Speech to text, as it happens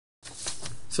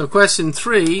So question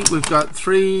 3, we've got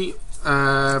 3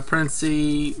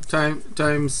 parentheses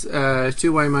times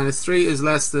 2y minus 3 is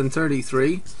less than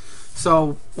 33.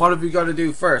 So what have we got to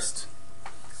do first?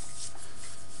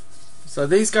 So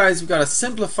these guys, we've got to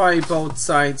simplify both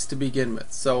sides to begin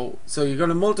with. So you're going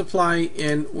to multiply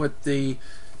in with the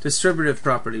distributive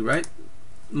property, right?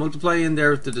 Multiply in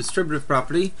there with the distributive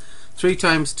property. 3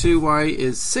 times 2y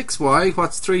is 6y.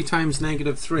 What's 3 times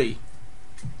negative 3?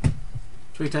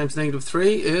 3 times negative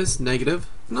 3 is negative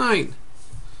 9.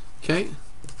 Okay.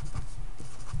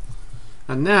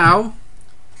 And now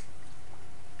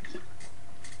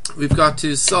we've got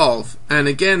to solve. And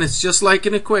again, it's just like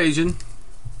an equation.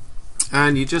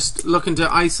 And you're just looking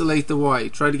to isolate the y.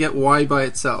 Try to get y by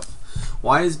itself.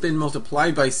 Y has been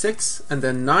multiplied by 6, and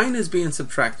then 9 is being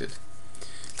subtracted.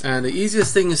 And the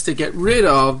easiest thing is to get rid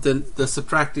of the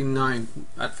subtracting 9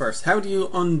 at first. How do you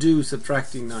undo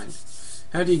subtracting 9?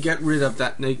 How do you get rid of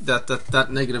that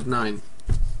negative 9?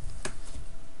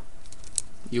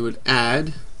 You would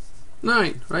add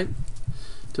 9, right,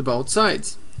 to both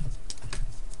sides,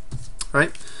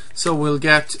 right? So we'll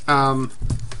get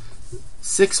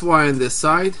 6y on this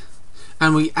side,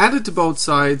 and we add it to both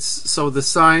sides so the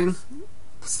sign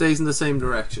stays in the same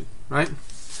direction, right?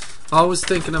 Always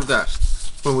thinking of that.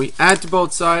 When we add to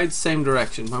both sides, same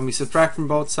direction. When we subtract from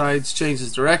both sides,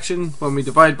 changes direction. When we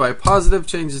divide by a positive,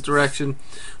 changes direction.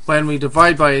 When we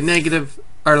divide by a negative,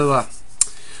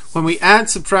 when we add,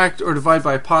 subtract, or divide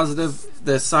by a positive,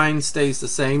 the sign stays the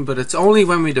same, but it's only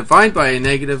when we divide by a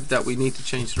negative that we need to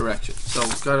change direction. So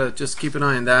we've got to just keep an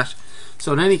eye on that.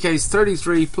 So in any case,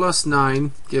 33 plus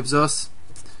 9 gives us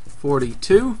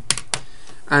 42.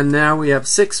 And now we have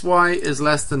 6y is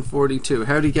less than 42.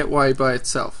 How do you get y by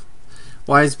itself?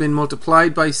 Y has been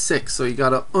multiplied by 6, so you got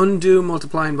to undo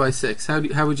multiplying by 6.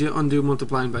 How would you undo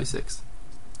multiplying by 6?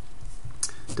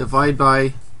 Divide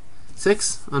by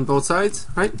 6 on both sides,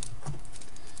 right?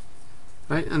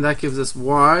 Right, and that gives us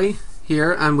y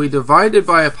here, and we divided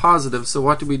by a positive. So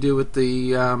what do we do with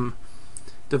the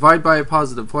divide by a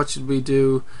positive? What should we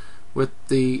do with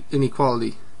the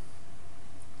inequality?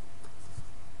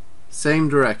 Same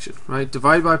direction, right?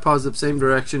 Divide by positive, same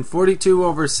direction. 42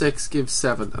 over 6 gives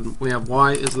 7, and we have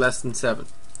y is less than 7.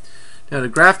 Now to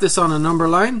graph this on a number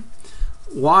line,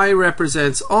 y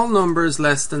represents all numbers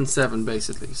less than 7,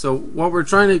 basically. So what we're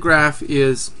trying to graph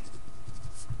is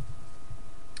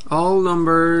all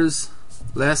numbers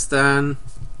less than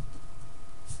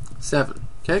 7.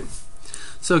 Okay?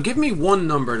 So give me one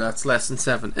number that's less than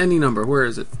 7. Any number. Where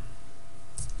is it?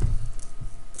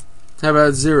 How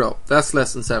about 0? That's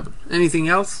less than 7. Anything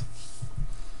else?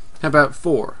 How about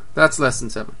 4? That's less than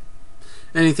 7.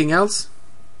 Anything else?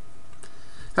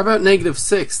 How about negative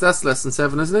 6? That's less than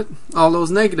 7, isn't it? All those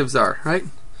negatives are, right?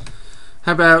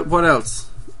 How about what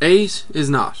else? 8 is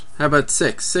not. How about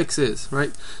 6? 6 is,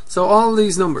 right? So all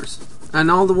these numbers, and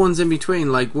all the ones in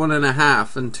between, like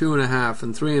 1.5 and 2.5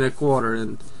 and 3 1/4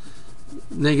 and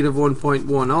negative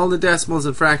 1.1, all the decimals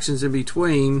and fractions in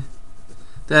between,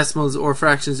 decimals or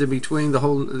fractions in between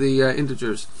the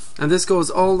integers, and this goes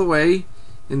all the way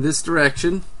in this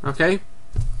direction, okay?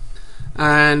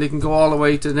 And it can go all the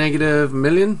way to negative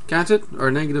 1,000,000, can't it?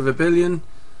 Or negative 1,000,000,000,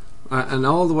 and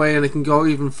all the way, and it can go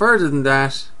even further than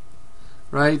that,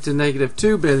 right, to negative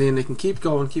 2,000,000,000. It can keep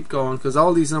going, because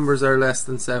all these numbers are less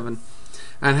than 7.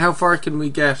 And how far can we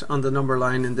get on the number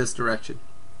line in this direction?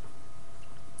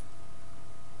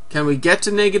 Can we get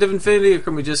to negative infinity, or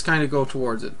can we just kind of go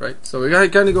towards it, right? So we got to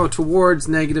kind of go towards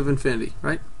negative infinity,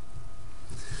 right?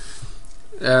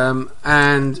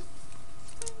 And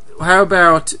how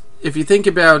about, if you think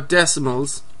about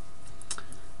decimals,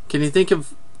 can you think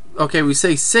of, okay, we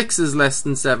say 6 is less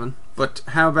than 7, but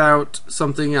how about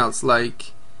something else,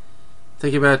 like,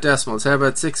 think about decimals. How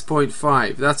about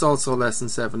 6.5? That's also less than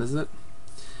 7, isn't it?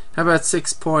 How about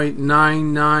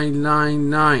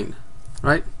 6.9999,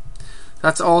 right?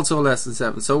 That's also less than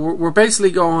 7. So we're basically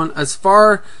going as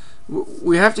far,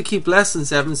 we have to keep less than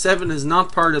 7. 7 is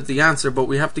not part of the answer, but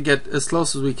we have to get as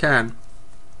close as we can.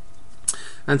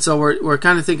 And so we're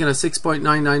kind of thinking of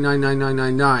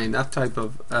 6.999999, that type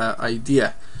of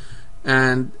idea.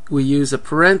 And we use a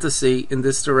parenthesis in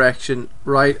this direction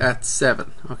right at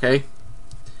 7, okay?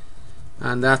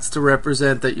 And that's to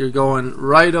represent that you're going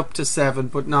right up to 7,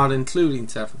 but not including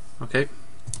 7, okay?